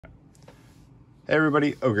Hey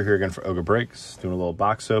everybody, Ogre here again for Ogre Breaks, doing a little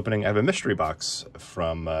box opening. I have a mystery box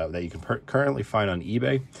from that you can currently find on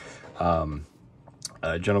eBay.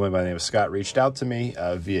 A gentleman by the name of Scott reached out to me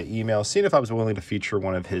via email, seeing if I was willing to feature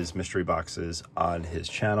one of his mystery boxes on his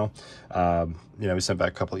channel. We sent back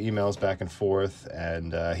a couple of emails back and forth,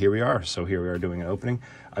 and here we are. So here we are doing an opening.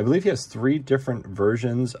 I believe he has 3 different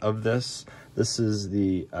versions of this. This is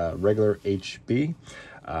the regular HB.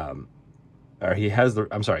 He has the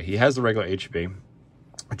regular HB,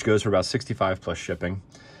 which goes for about $65 plus shipping.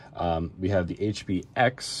 We have the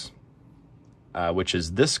HBX, which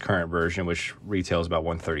is this current version, which retails about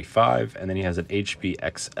 $135, and then he has an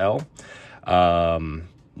HBXL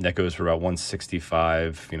that goes for about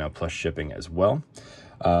 $165, plus shipping as well.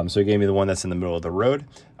 So he gave me the one that's in the middle of the road.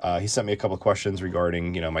 He sent me a couple of questions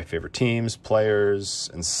regarding, my favorite teams, players,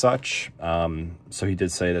 and such. So he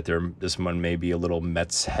did say that this one may be a little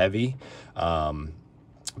Mets heavy.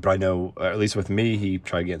 But I know, at least with me, he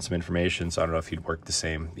tried getting some information, so I don't know if he'd work the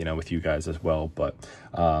same, with you guys as well. But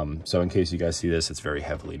so in case you guys see this, it's very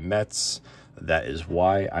heavily Mets. That is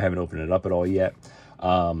why. I haven't opened it up at all yet.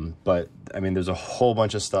 But I mean, there's a whole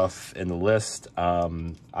bunch of stuff in the list.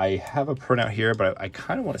 I have a printout here, but I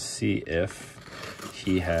kind of want to see if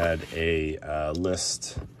he had a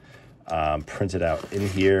list printed out in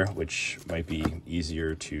here, which might be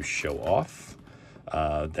easier to show off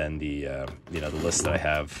than the the list that I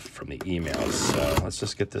have from the emails. So let's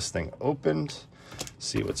just get this thing opened,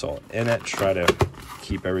 see what's all in it, try to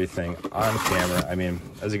keep everything on camera. I mean,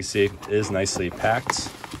 as you can see, it is nicely packed.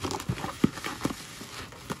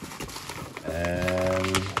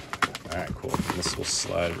 And all right, cool. This will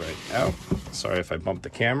slide right out. Sorry if I bumped the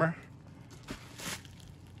camera.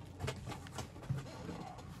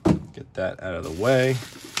 Get that out of the way.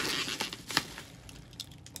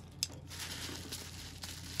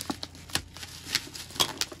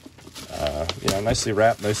 Nicely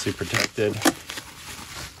wrapped, nicely protected.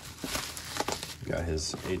 Got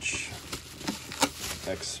his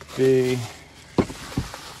HXB.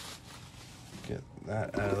 Get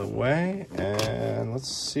that out of the way, and let's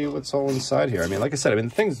see what's all inside here. I mean, like I said,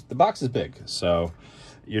 the box is big, so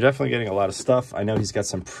you're definitely getting a lot of stuff. I know he's got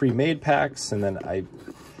some pre-made packs, and then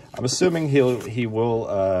I'm assuming he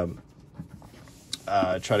will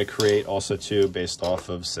try to create also too, based off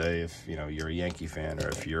of, say, if you're a Yankee fan, or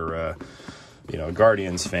if you're a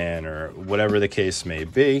Guardians fan, or whatever the case may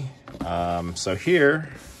be. So here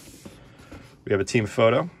we have a team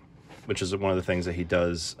photo, which is one of the things that he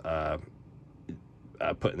does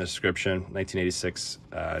put in the description. 1986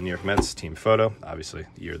 New York Mets team photo, obviously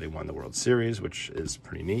the year they won the World Series, which is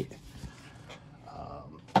pretty neat.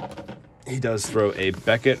 He does throw a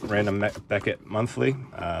random Beckett monthly.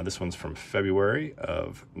 This one's from February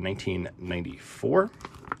of 1994.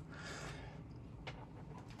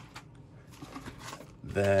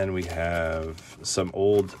 Then we have some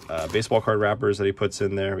old baseball card wrappers that he puts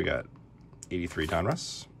in there. We got 83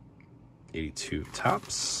 Donruss, 82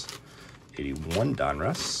 Topps, 81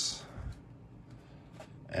 Donruss.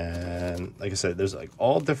 And like I said, there's like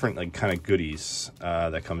all different kind of goodies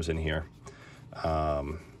that comes in here.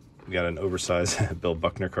 We got an oversized Bill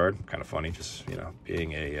Buckner card. Kind of funny, just,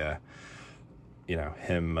 being a,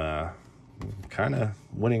 him kind of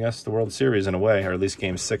winning us the World Series in a way, or at least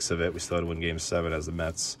Game 6 of it. We still had to win Game 7 as the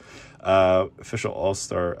Mets. Official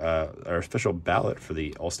All-Star, or official ballot for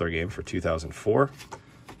the All-Star game for 2004.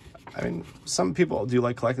 I mean, some people do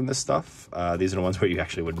like collecting this stuff. These are the ones where you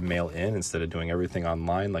actually would mail in instead of doing everything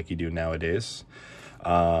online like you do nowadays.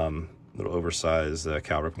 Little oversized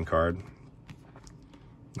Cal Ripken card.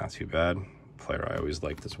 Not too bad. Player I always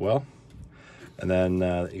liked as well. And then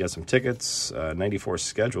you got some tickets. 94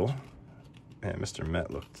 schedule. Man, Mr.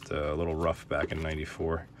 Met looked a little rough back in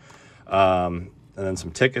 94. And then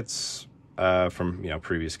some tickets from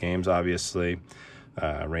previous games, obviously.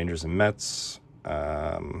 Rangers and Mets.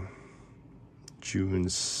 June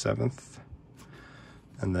 7th.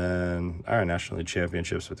 And then our National League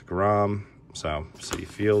Championships with the Grom. So Citi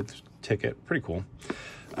Field ticket. Pretty cool.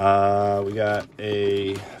 We got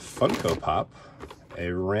a Funko Pop.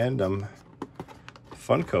 A random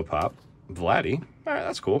Funko Pop. Vladdy. All right,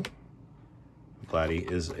 that's cool.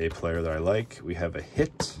 Vladdy is a player that I like. We have a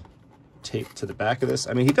hit taped to the back of this.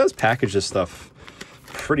 I mean, he does package this stuff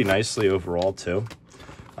pretty nicely overall, too.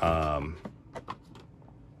 The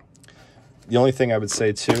only thing I would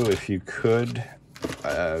say, too, if you could,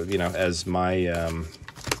 as my... and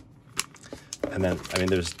then, I mean,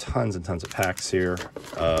 there's tons and tons of packs here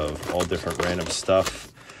of all different random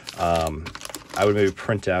stuff. I would maybe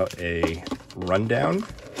print out a rundown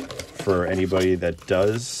for anybody that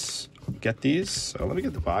does get these. So let me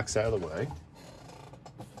get the box out of the way.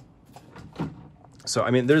 So, I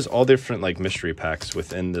mean, there's all different, like, mystery packs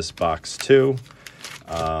within this box, too.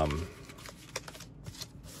 Let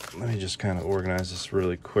me just kind of organize this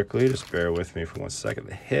really quickly. Just bear with me for 1 second.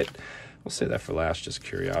 The hit, we'll save that for last, just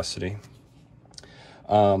curiosity.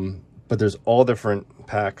 But there's all different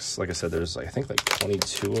packs. Like I said, there's, I think, like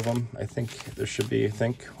 22 of them. I think there should be,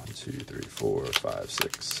 1, 2, 3, 4, 5,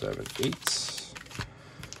 6, 7, 8.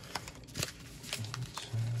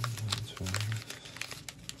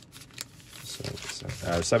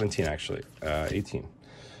 17 actually, 18.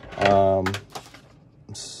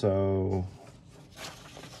 So,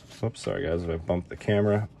 oops, sorry guys if I bumped the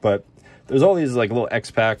camera, but there's all these like little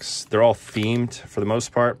X packs. They're all themed for the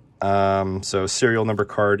most part. So serial number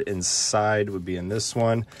card inside would be in this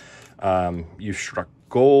one. You Struck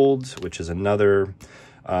Gold, which is another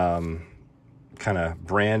kind of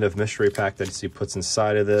brand of mystery pack that you see puts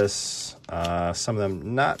inside of this. Some of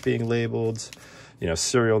them not being labeled. You know,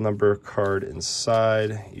 serial number card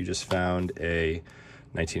inside. You just found a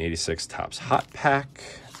 1986 Topps Hot Pack.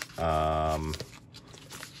 You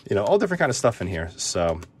know, all different kind of stuff in here.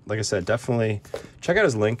 So, like I said, definitely check out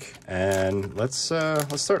his link and let's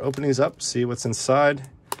start opening these up, see what's inside.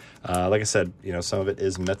 Like I said, you know, some of it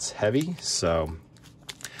is Mets heavy, so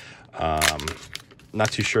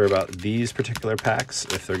not too sure about these particular packs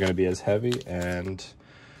if they're going to be as heavy, and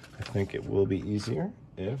I think it will be easier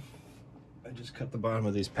if I just cut the bottom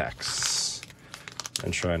of these packs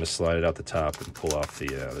and trying to slide it out the top and pull off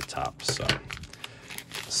the top. So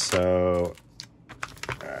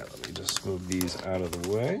all right, let me just move these out of the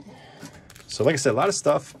way. So like I said, a lot of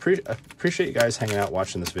stuff. Appreciate you guys hanging out,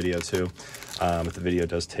 watching this video too. If the video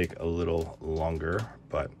does take a little longer,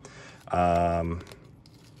 but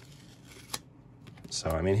so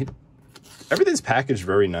I mean, everything's packaged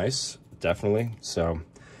very nice, definitely. So,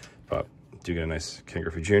 but do get a nice Ken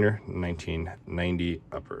Griffey Jr. 1990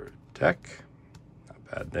 upper deck. Not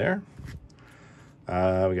bad there.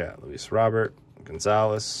 We got Luis Robert,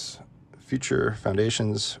 Gonzalez, Future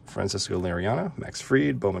Foundations, Francisco Liriano, Max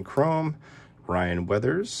Fried, Bowman Chrome, Ryan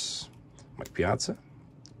Weathers, Mike Piazza,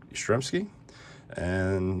 Yastrzemski,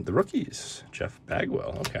 and the rookies, Jeff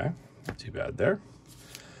Bagwell. Okay, not too bad there.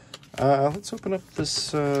 Let's open up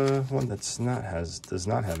this one does not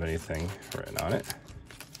have anything written on it.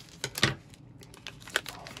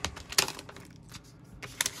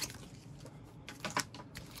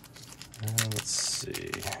 Let's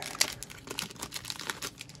see.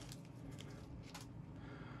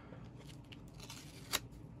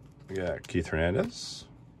 We got Keith Hernandez,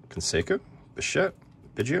 Canseco, Bichette,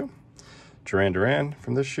 Biggio, Duran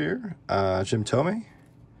from this year, Jim Thome,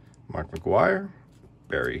 Mark McGuire,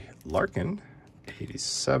 Barry Larkin,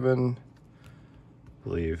 87. I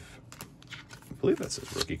believe that's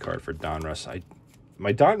his rookie card for Donruss.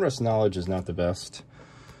 My Donruss knowledge is not the best.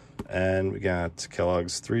 And we got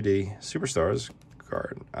Kellogg's 3D Superstars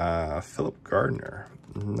card. Philip Gardner.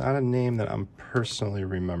 Not a name that I'm personally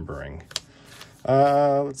remembering.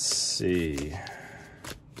 Let's see.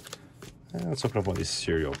 Let's open up one of these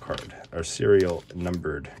serial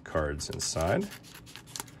numbered cards inside.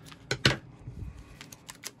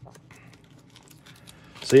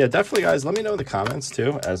 So yeah, definitely guys, let me know in the comments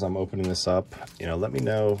too, as I'm opening this up. You know, let me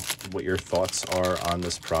know what your thoughts are on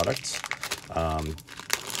this product.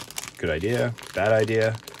 Good idea, bad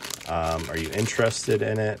idea. Are you interested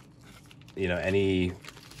in it? You know, any,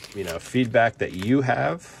 you know, feedback that you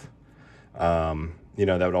have, you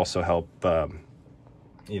know, that would also help,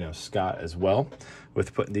 you know, Scott as well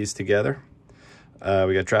with putting these together.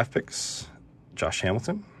 We got draft picks, Josh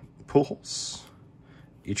Hamilton, Pujols,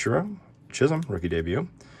 Ichiro, Chisholm, rookie debut,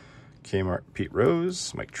 Kmart, Pete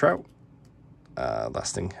Rose, Mike Trout,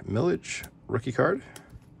 Lasting Millage, rookie card,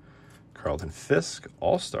 Carlton Fisk,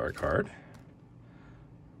 all-star card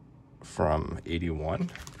from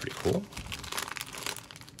 81, pretty cool.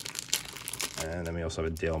 And then we also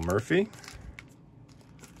have a Dale Murphy.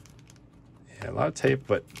 Yeah, a lot of tape,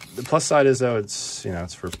 but the plus side is though it's, you know,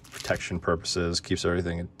 it's for protection purposes, keeps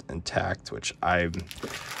everything intact, which I'm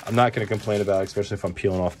not going to complain about, especially if I'm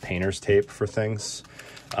peeling off painter's tape for things.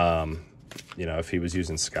 You know, if he was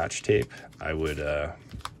using Scotch tape, I would,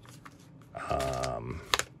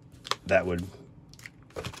 that would,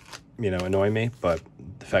 you know, annoy me, but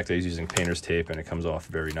the fact that he's using painter's tape and it comes off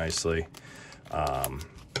very nicely,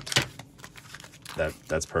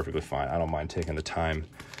 that's perfectly fine. I don't mind taking the time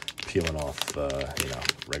peeling off you know,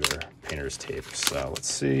 regular painter's tape. So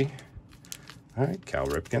let's see. All right, Cal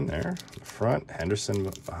Ripken there in the front, Henderson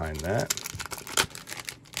behind that.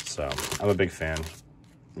 So I'm a big fan.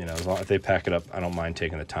 You know, as long as they pack it up, I don't mind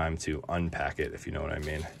taking the time to unpack it, if you know what I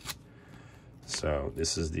mean. So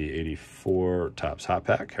this is the 84 Topps Hot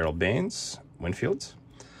Pack, Harold Baines, Winfield.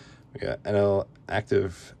 We got NL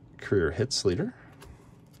active career hits leader.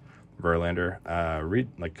 Verlander,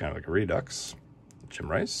 kind of like a Redux. Jim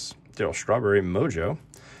Rice. Darryl Strawberry, Mojo.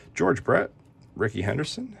 George Brett. Ricky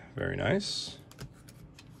Henderson. Very nice.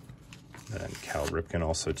 And Cal Ripken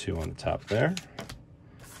also too on the top there.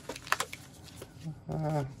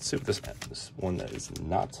 Let's see what this one that is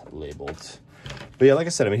not labeled. But yeah, like I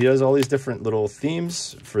said, I mean, he does all these different little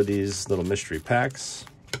themes for these little mystery packs.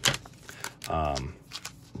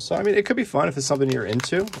 So, I mean, it could be fun if it's something you're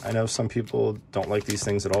into. I know some people don't like these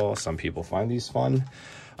things at all. Some people find these fun.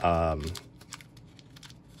 I'm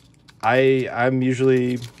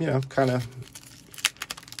usually, you know,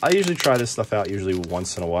 I usually try this stuff out usually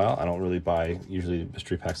once in a while. I don't really buy usually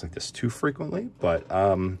mystery packs like this too frequently, but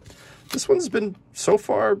this one's been so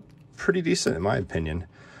far pretty decent in my opinion.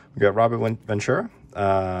 We got Robert Ventura.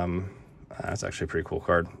 That's actually a pretty cool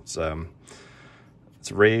card.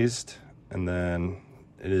 It's raised, and then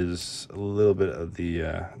it is a little bit of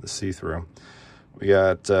the see-through. We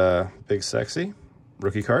got Big Sexy,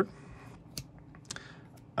 rookie card.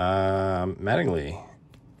 Mattingly,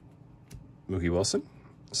 Mookie Wilson,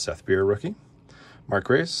 Seth Beer, rookie. Mark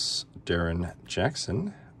Grace, Darren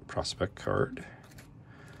Jackson, prospect card.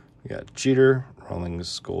 We got Jeter,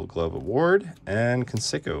 Rawlings Gold Glove Award, and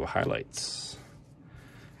Canseco highlights.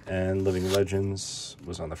 And Living Legends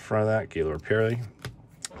was on the front of that. Gaylord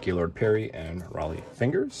Perry, and Raleigh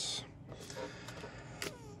Fingers.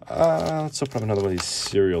 Let's open up another one of these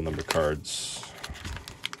serial number cards.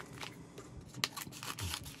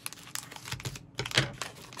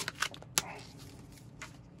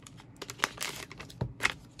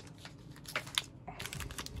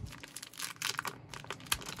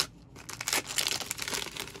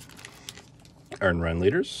 Earned run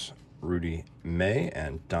leaders, Rudy May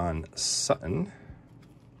and Don Sutton.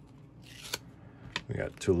 We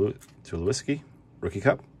got Tulowitzki, rookie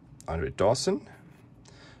cup. Andre Dawson,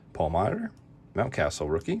 Paul Molitor, Mountcastle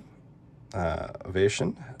rookie.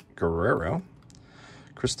 Ovation, Guerrero.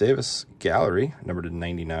 Chris Davis, gallery, numbered to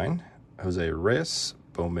 99. Jose Reyes,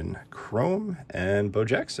 Bowman Chrome, and Bo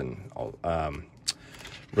Jackson,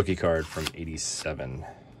 rookie card from 87.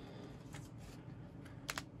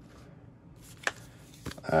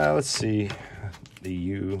 Let's see the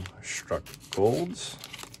U struck golds.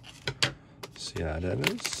 See how that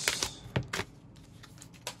is.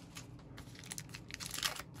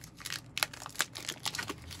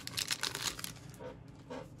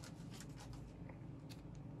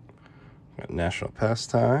 Got National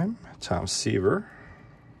Pastime, Tom Seaver.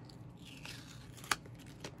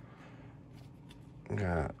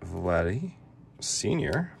 Got Vladdy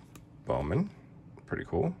Senior, Bowman, pretty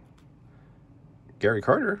cool. Gary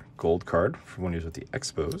Carter, gold card from when he was with the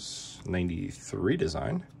Expos, 93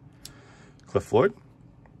 design. Cliff Floyd,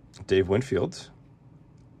 Dave Winfield,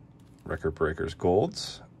 Record Breakers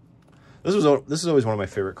golds. This is always one of my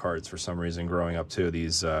favorite cards for some reason growing up too.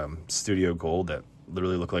 These studio gold that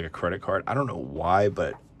literally look like a credit card. I don't know why,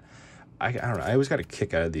 but I don't know. I always got a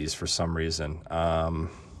kick out of these for some reason.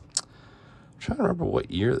 I'm trying to remember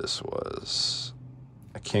what year this was.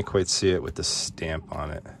 I can't quite see it with the stamp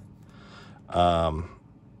on it.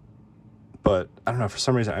 But I don't know, for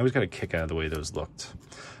some reason, I always got a kick out of the way those looked.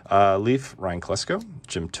 Leaf, Ryan Klesko,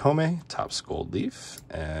 Jim Tomei, Topps Gold Leaf,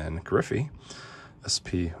 and Griffey,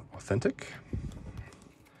 SP Authentic.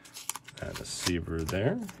 And a Seaver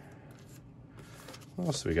there. What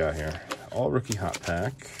else do we got here? All rookie hot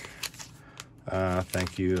pack.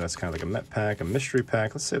 Thank you. That's kind of like a Met pack, a mystery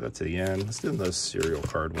pack. Let's save that to the end. Let's do the serial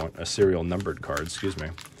card one, a serial numbered card, excuse me.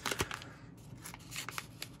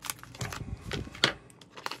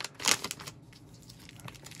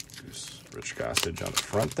 Rich Gossage on the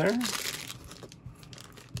front there.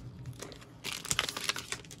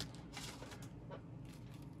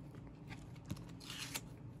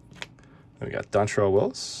 Then we got Dontrelle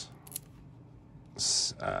Willis,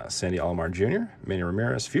 Sandy Alomar Jr., Manny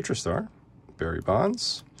Ramirez, Future Star, Barry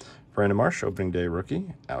Bonds, Brandon Marsh, opening day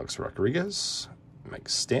rookie, Alex Rodriguez, Mike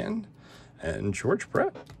Stanton, and George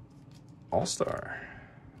Brett, All-Star.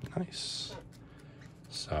 Nice.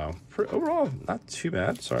 So, overall, not too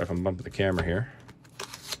bad. Sorry if I'm bumping the camera here.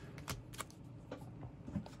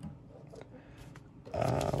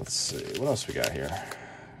 Let's see, what else we got here?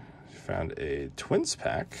 Found a Twins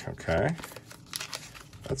pack, okay.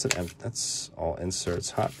 That's all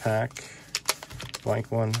inserts. Hot pack,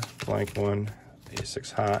 blank one,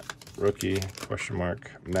 A6 hot, rookie, question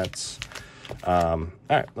mark, Mets. All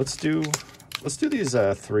right, let's do these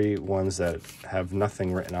three ones that have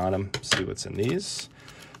nothing written on them. See what's in these.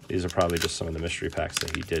 These are probably just some of the mystery packs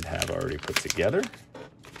that he did have already put together.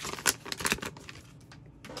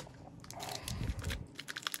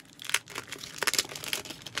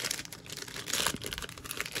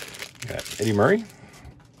 Eddie Murray.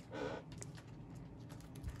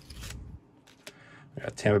 We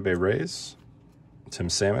got Tampa Bay Rays, Tim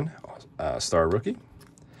Salmon, star rookie.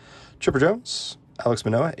 Chipper Jones, Alex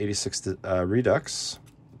Manoah, 86 Redux,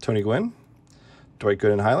 Tony Gwynn, Dwight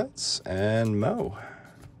Gooden highlights, and Mo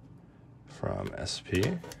from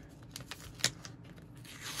SP.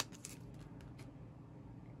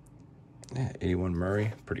 Yeah, 81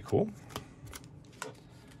 Murray, pretty cool.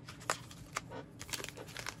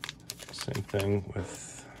 Same thing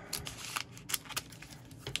with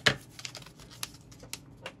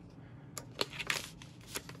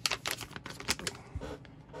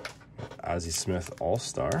Ozzie Smith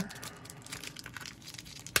All-Star.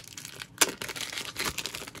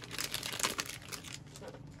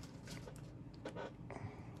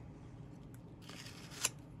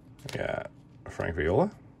 We got Frank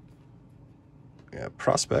Viola. We got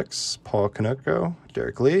prospects, Paul Konerko,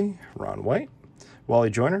 Derek Lee, Ron White,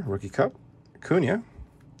 Wally Joyner, Rookie Cup, Cunha,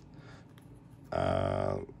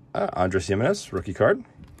 Andres Jimenez, rookie card.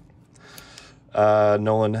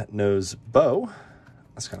 Nolan knows Bo.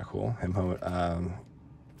 That's kind of cool. Him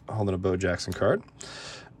holding a Bo Jackson card.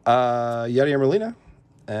 Yadier Molina,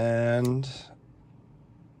 and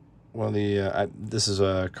one of the this is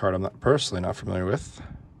a card I'm personally not familiar with.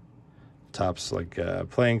 Topps like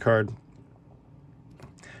playing card.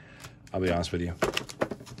 I'll be honest with you,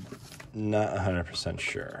 not 100%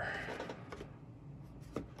 sure.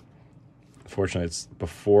 Fortunately, it's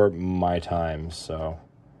before my time, so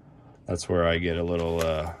that's where I get a little,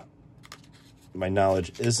 my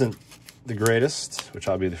knowledge isn't the greatest, which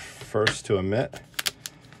I'll be the first to admit.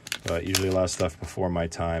 But usually a lot of stuff before my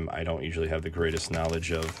time, I don't usually have the greatest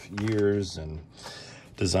knowledge of years and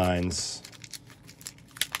designs.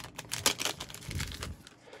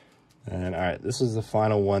 And all right, this is the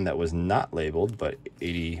final one that was not labeled, but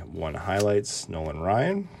 81 highlights, Nolan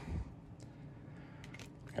Ryan.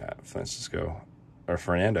 Got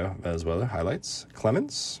Fernando Venezuela highlights,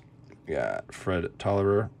 Clemens. We got Fred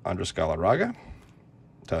Tolliver, Andres Galarraga,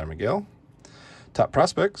 Tyler Miguel. Top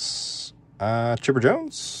prospects, Chipper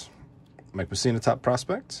Jones, Mike Messina top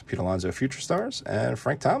prospect, Pete Alonso future stars, and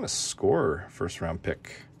Frank Thomas scorer first round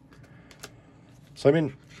pick. So I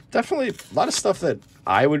mean, definitely a lot of stuff that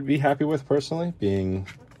I would be happy with personally, being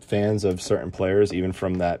fans of certain players, even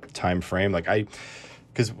from that time frame. Like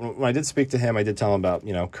because when I did speak to him, I did tell him about,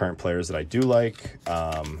 you know, current players that I do like.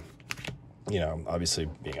 You know, obviously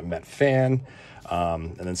being a Met fan,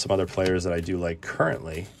 and then some other players that I do like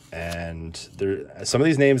currently. And there, some of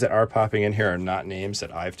these names that are popping in here are not names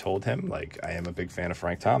that I've told him. Like, I am a big fan of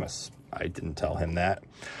Frank Thomas. I didn't tell him that.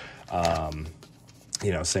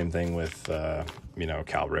 You know, same thing with, you know,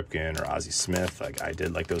 Cal Ripken or Ozzie Smith. Like, I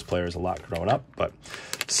did like those players a lot growing up. But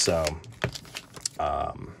so,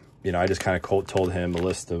 you know, I just kind of told him a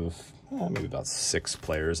list of maybe about 6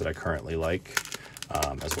 players that I currently like,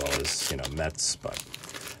 as well as, you know, Mets. But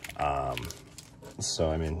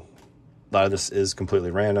so, I mean, a lot of this is completely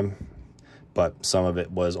random, but some of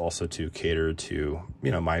it was also to cater to,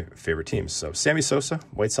 you know, my favorite teams. So Sammy Sosa,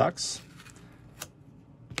 White Sox.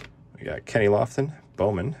 We got Kenny Lofton,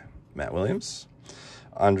 Bowman, Matt Williams,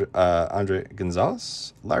 Andre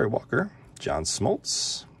Gonzalez, Larry Walker, John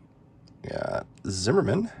Smoltz. We got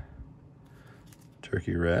Zimmerman,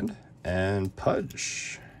 Turkey Red, and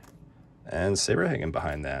Pudge, and Saberhagen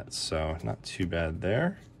behind that. So not too bad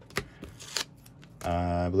there.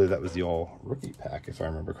 I believe that was the all rookie pack, if I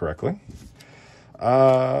remember correctly.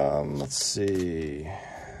 Let's see.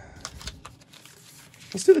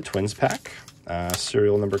 Let's do the Twins pack.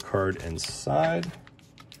 Serial number card inside.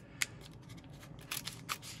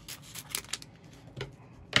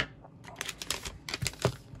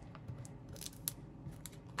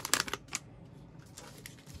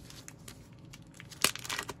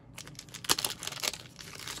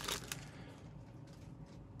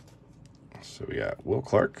 So we got Will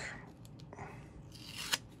Clark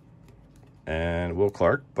and Will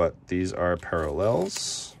Clark, but these are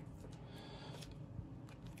parallels.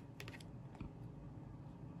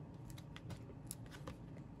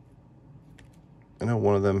 I know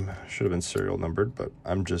one of them should have been serial numbered, but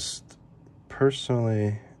I'm just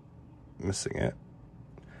personally missing it,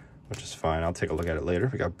 which is fine. I'll take a look at it later.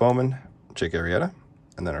 We got Bowman, Jake Arrieta,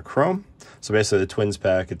 and then a Chrome. So basically the Twins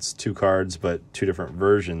pack, it's 2 cards, but 2 different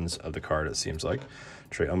versions of the card, it seems like.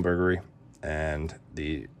 Trey Umbergery and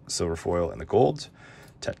the silver foil and the gold.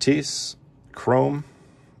 Tatis, Chrome,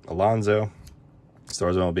 Alonso,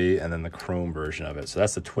 Stars MLB, and then the Chrome version of it. So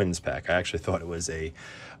that's the Twins pack. I actually thought it was a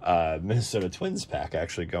Minnesota Twins pack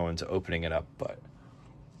actually going to opening it up, but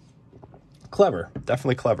clever.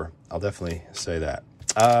 Definitely clever. I'll definitely say that.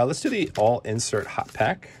 Let's do the all insert hot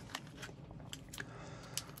pack.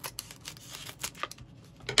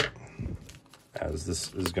 as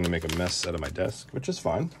this is going to make a mess out of my desk, which is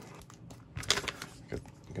fine. I'm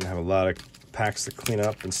going to have a lot of packs to clean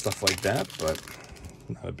up and stuff like that, but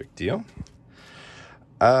not a big deal.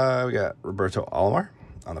 We got Roberto Alomar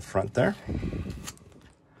on the front there.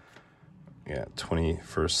 Yeah,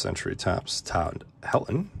 21st Century Topps, Todd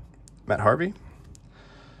Helton, Matt Harvey.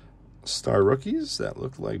 Star rookies that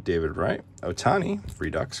look like David Wright. Ohtani,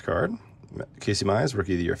 Redux card. Casey Mize,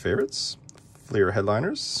 Rookie of the Year favorites. Fleer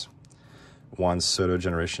headliners. Juan Soto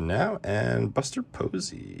Generation Now. And Buster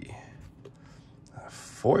Posey.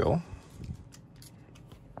 Foil.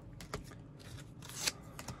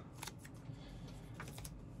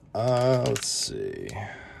 Let's see.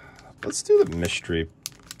 Let's do the mystery.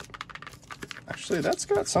 Actually, that's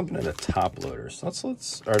got something in the top loader. So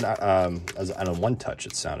let's or not as on a one touch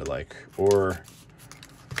it sounded like. Or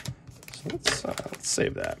so let's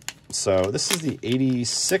save that. So this is the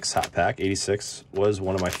 86 hot pack. 86 was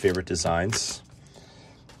one of my favorite designs.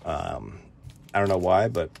 I don't know why,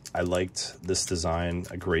 but I liked this design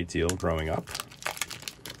a great deal growing up.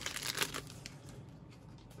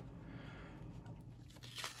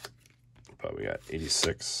 But we got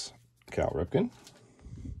 86 Cal Ripken.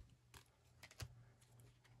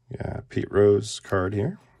 Yeah, Pete Rose card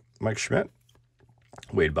here. Mike Schmidt,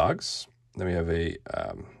 Wade Boggs. Then we have a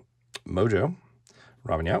Mojo,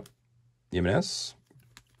 Robin Yount, Jimenez,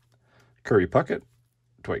 Curry Puckett,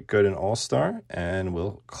 Dwight Gooden All-Star, and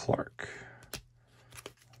Will Clark.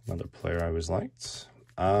 Another player I always liked.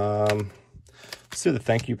 Let's do the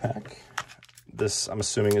thank you pack. This, I'm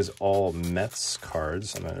assuming, is all Mets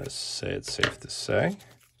cards. I'm going to say it's safe to say.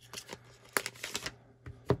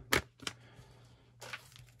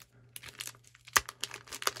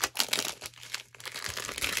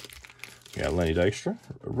 Yeah, Lenny Dykstra,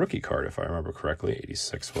 a rookie card, if I remember correctly,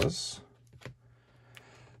 86 was.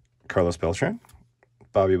 Carlos Beltran,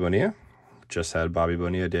 Bobby Bonilla, just had Bobby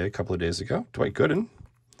Bonilla Day a couple of days ago. Dwight Gooden,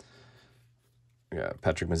 yeah,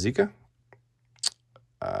 Patrick Mazeika,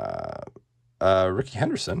 Ricky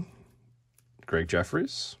Henderson, Greg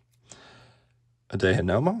Jeffries, Ade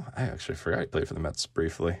Hanomo. I actually forgot he played for the Mets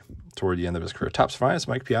briefly toward the end of his career. Topps Finest,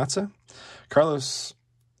 Mike Piazza, Carlos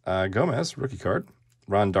Gomez, rookie card,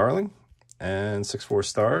 Ron Darling, and 6-4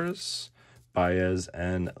 stars, Baez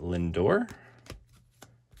and Lindor.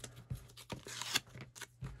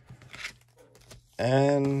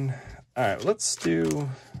 And all right, let's do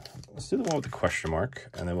the one with the question mark,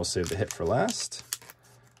 and then we'll save the hit for last.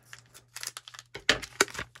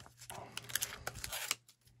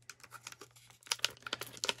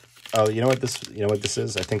 Oh, you know what this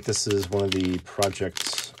is? I think this is one of the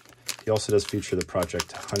projects. He also does feature the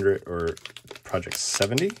Project 100 or Project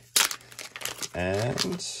 70.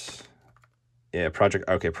 And yeah, Project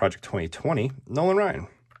 2020, Nolan Ryan.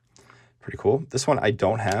 Pretty cool. This one I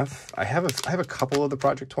don't have. I have a couple of the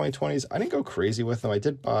Project 2020s. I didn't go crazy with them. I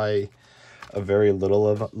did buy a very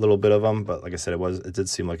little bit of them, but like I said, it did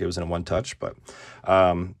seem like it was in a one touch, but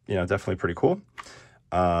you know, definitely pretty cool.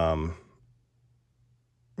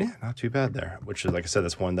 Yeah, not too bad there, which is, like I said,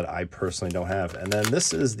 that's one that I personally don't have. And then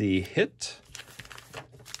this is the hit.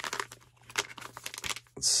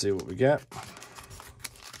 Let's see what we get.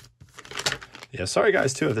 Yeah, sorry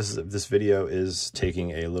guys too if this video is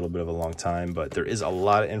taking a little bit of a long time, but there is a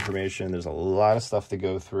lot of information. There's a lot of stuff to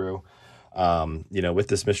go through. You know, with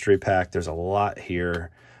this mystery pack, there's a lot here.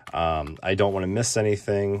 I don't want to miss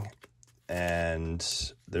anything, and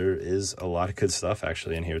there is a lot of good stuff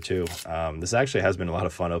actually in here too. This actually has been a lot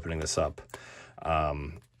of fun opening this up. A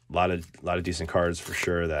lot of decent cards for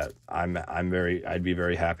sure that I'd be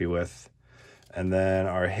very happy with. And then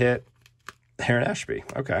our hit, Aaron Ashby.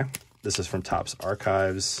 Okay. This is from Topps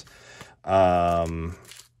Archives. Is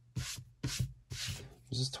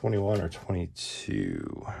this 21 or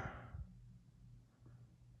 22?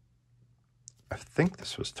 I think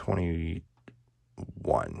this was 21.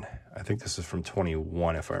 I think this is from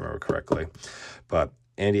 21, if I remember correctly. But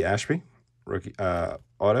Andy Ashby, rookie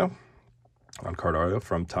auto, on-card auto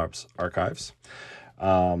from Topps Archives.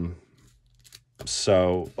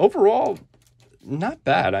 So overall, not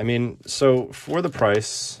bad. I mean, so for the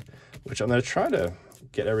price, which I'm going to try to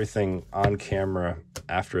get everything on camera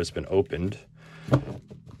after it's been opened.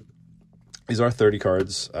 These are 30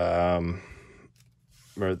 cards. I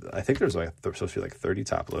think there's supposed to be like 30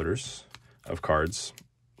 top loaders of cards.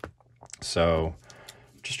 So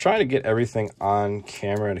just trying to get everything on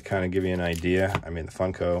camera to kind of give you an idea. I mean, the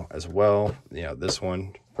Funko as well. You know, this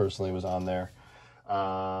one personally was on there.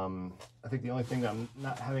 I think the only thing that I'm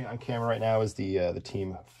not having on camera right now is the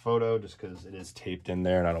team photo, just because it is taped in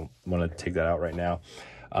there and I don't want to take that out right now.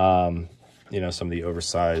 You know, some of the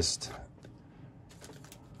oversized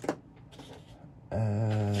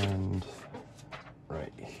And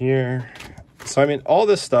right here. So, I mean, all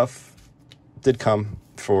this stuff did come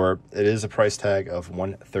for, it is a price tag of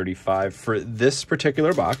 $135 for this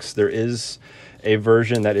particular box. There is a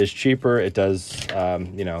version that is cheaper. It does,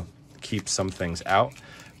 you know, keep some things out,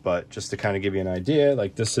 but just to kind of give you an idea,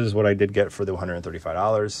 like this is what I did get for the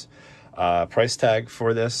 $135 price tag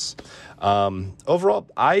for this. Overall,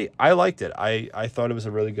 I liked it. I thought it was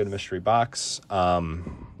a really good mystery box.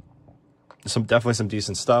 Definitely some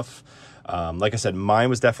decent stuff. Like I said, mine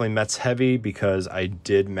was definitely Mets heavy because I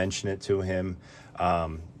did mention it to him,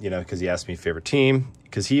 you know, because he asked me favorite team,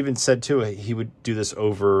 because he even said too he would do this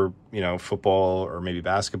over, you know, football or maybe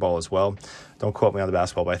basketball as well. Don't quote me on the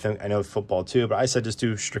basketball, but I know football too, but I said just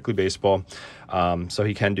do strictly baseball. So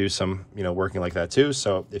he can do some, you know, working like that too.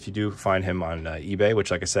 So if you do find him on eBay,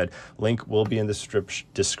 which like I said, link will be in the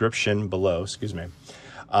description below, excuse me.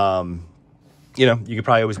 You know, you could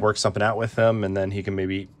probably always work something out with him, and then he can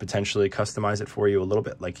maybe potentially customize it for you a little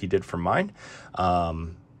bit like he did for mine.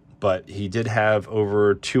 But he did have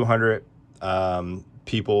over 200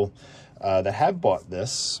 people that have bought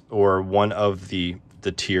this or one of the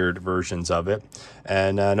tiered versions of it,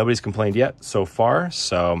 and nobody's complained yet so far.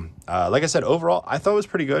 So like I said, overall, I thought it was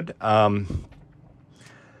pretty good.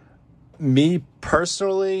 Me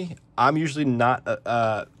personally, I'm usually not,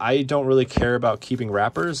 I don't really care about keeping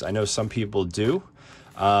wrappers. I know some people do.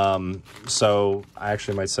 So I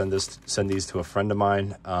actually might send these to a friend of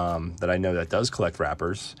mine, that I know that does collect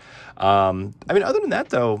wrappers. I mean, other than that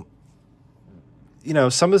though, you know,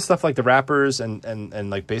 some of the stuff like the wrappers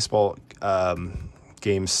and like baseball,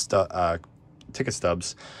 game ticket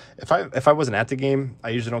stubs, if I wasn't at the game, I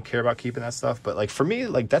usually don't care about keeping that stuff. But like for me,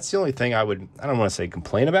 like that's the only thing I don't want to say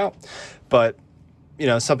complain about, but you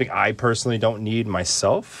know, something I personally don't need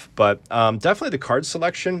myself. But definitely the card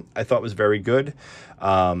selection I thought was very good.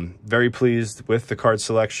 Very pleased with the card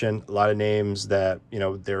selection. A lot of names that, you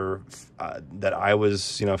know, that I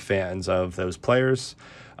was, you know, fans of those players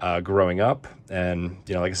growing up. And,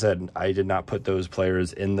 you know, like I said, I did not put those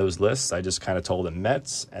players in those lists. I just kind of told them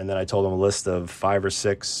Mets, and then I told them a list of 5 or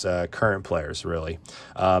 6 current players, really.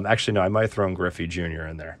 Actually, no, I might have thrown Griffey Jr.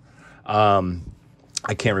 in there.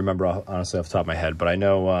 I can't remember, honestly, off the top of my head, but I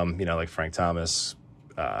know, you know, like Frank Thomas,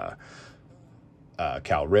 Cal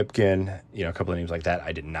Ripken, you know, a couple of names like that.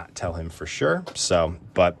 I did not tell him for sure. So,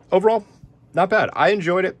 but overall, not bad. I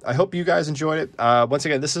enjoyed it. I hope you guys enjoyed it. Once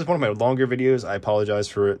again, this is one of my longer videos. I apologize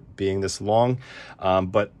for it being this long,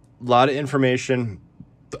 but a lot of information.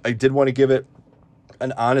 I did want to give it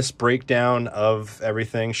an honest breakdown of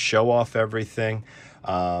everything, show off everything,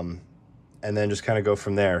 and then just kind of go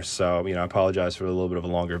from there. So, you know, I apologize for a little bit of a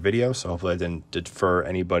longer video. So hopefully I didn't defer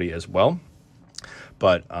anybody as well.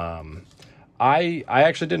 But I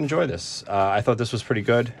actually did enjoy this. I thought this was pretty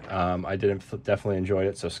good. I definitely enjoyed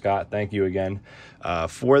it. So Scott, thank you again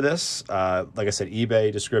for this. Like I said,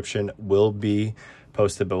 eBay description will be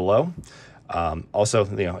posted below. Also,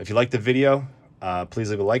 you know, if you like the video, please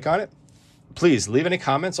leave a like on it. Please leave any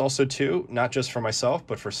comments also too, not just for myself,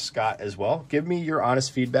 but for Scott as well. Give me your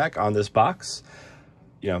honest feedback on this box.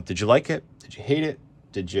 You know, did you like it? Did you hate it?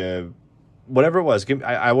 Did you, whatever it was,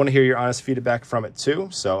 I want to hear your honest feedback from it too.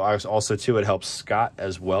 So I was also too, it helps Scott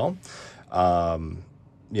as well.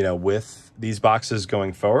 You know, with these boxes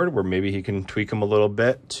going forward, where maybe he can tweak them a little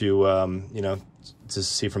bit to, you know, to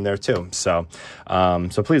see from there too. So,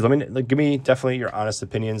 so please give me definitely your honest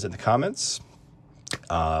opinions in the comments.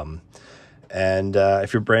 And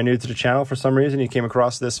if you're brand new to the channel for some reason, you came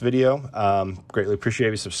across this video, greatly appreciate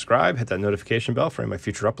if you subscribe, hit that notification bell for any of my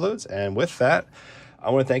future uploads. And with that, I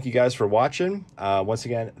want to thank you guys for watching. Once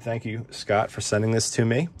again, thank you, Scott, for sending this to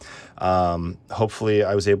me. Hopefully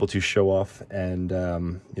I was able to show off and,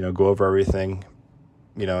 you know, go over everything,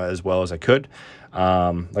 you know, as well as I could.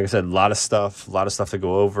 Like I said, a lot of stuff to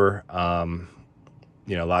go over,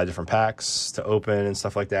 you know, a lot of different packs to open and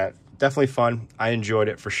stuff like that. Definitely fun. I enjoyed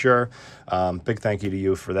it for sure. Big thank you to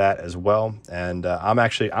you for that as well. And I'm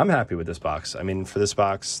happy with this box. I mean, for this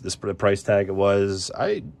box, the price tag it was,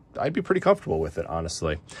 I'd be pretty comfortable with it,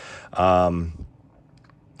 honestly. You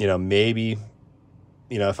know, maybe,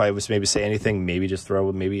 you know, if I was maybe say anything, maybe just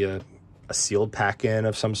throw maybe a sealed pack in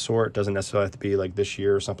of some sort. Doesn't necessarily have to be like this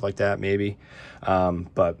year or something like that, maybe.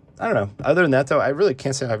 But I don't know. Other than that, though, I really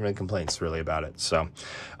can't say I have any complaints really about it. So,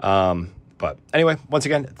 but anyway, once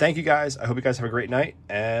again, thank you guys. I hope you guys have a great night,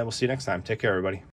 and we'll see you next time. Take care, everybody.